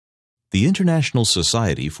The International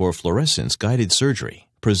Society for Fluorescence-Guided Surgery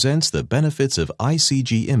presents the benefits of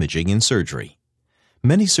ICG imaging in surgery.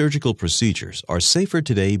 Many surgical procedures are safer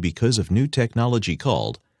today because of new technology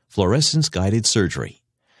called fluorescence-guided surgery.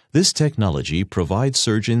 This technology provides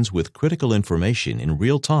surgeons with critical information in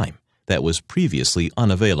real time that was previously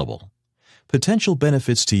unavailable. Potential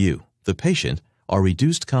benefits to you, the patient, are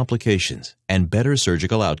reduced complications and better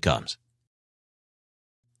surgical outcomes.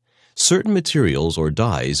 Certain materials or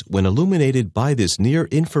dyes, when illuminated by this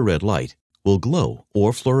near-infrared light, will glow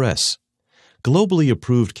or fluoresce. Globally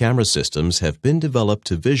approved camera systems have been developed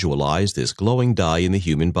to visualize this glowing dye in the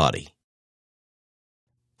human body.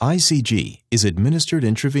 ICG is administered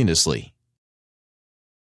intravenously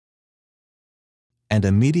and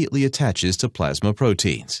immediately attaches to plasma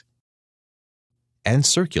proteins and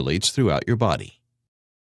circulates throughout your body.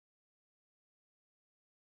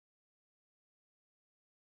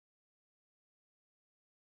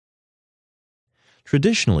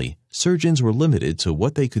 Traditionally, surgeons were limited to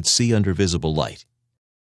what they could see under visible light.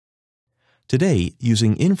 Today,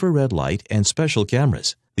 using infrared light and special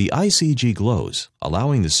cameras, the ICG glows,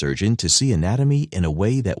 allowing the surgeon to see anatomy in a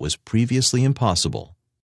way that was previously impossible.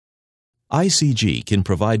 ICG can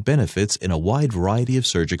provide benefits in a wide variety of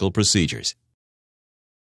surgical procedures.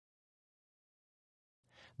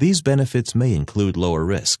 These benefits may include lower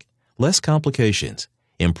risk, less complications,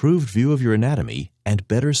 improved view of your anatomy, and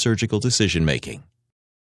better surgical decision-making.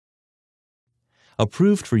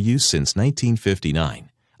 Approved for use since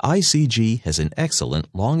 1959, ICG has an excellent,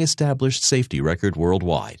 long-established safety record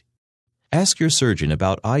worldwide. Ask your surgeon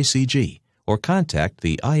about ICG or contact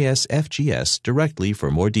the ISFGS directly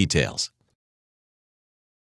for more details.